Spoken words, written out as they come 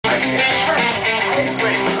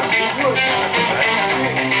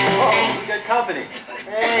happening?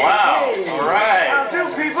 Hey, Wow. Hey. All right. How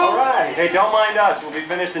do, people? All right. Hey, don't mind us. We'll be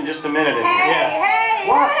finished in just a minute. Hey,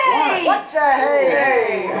 What? hey! What's that?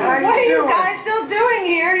 Hey, how you What are you doing? guys still doing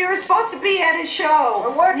here? You were supposed to be at a show.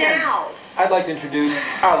 We're working. Now. I'd like to introduce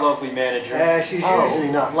our lovely manager. She's usually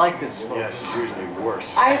not like this, folks. Yeah, she's usually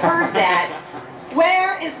worse. I heard that.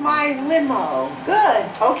 Where is my limo? Good.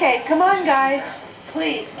 Okay, come on, guys.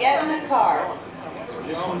 Please, get in the car.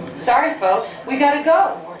 Sorry, folks. We gotta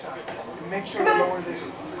go. Make sure Come to on. lower this.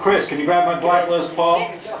 Chris, can you grab my blacklist, Paul?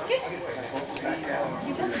 Get.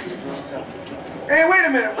 Hey, wait a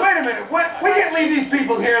minute. We can't leave these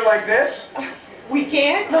people here like this. We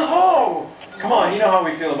can't? No. Come on, you know how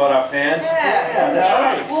we feel about our fans. Yeah,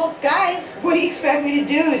 that's right. Well, guys, what do you expect me to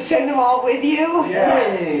do? Send them all with you?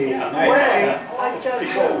 Hey,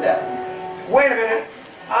 wait a minute.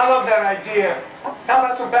 I love that idea. How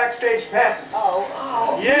about some backstage passes?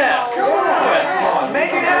 Oh. Yeah. No. Come on,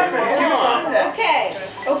 make it happen. Give us some.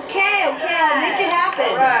 Okay, I'll make it happen.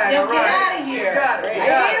 All right, Now all get right. out of here. You got it, you I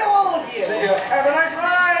got hate it. all of you. See ya. Have a nice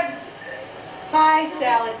ride. Hi,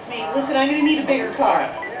 Sal, it's me. Listen, I'm gonna need a bigger car.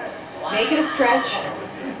 Make it a stretch.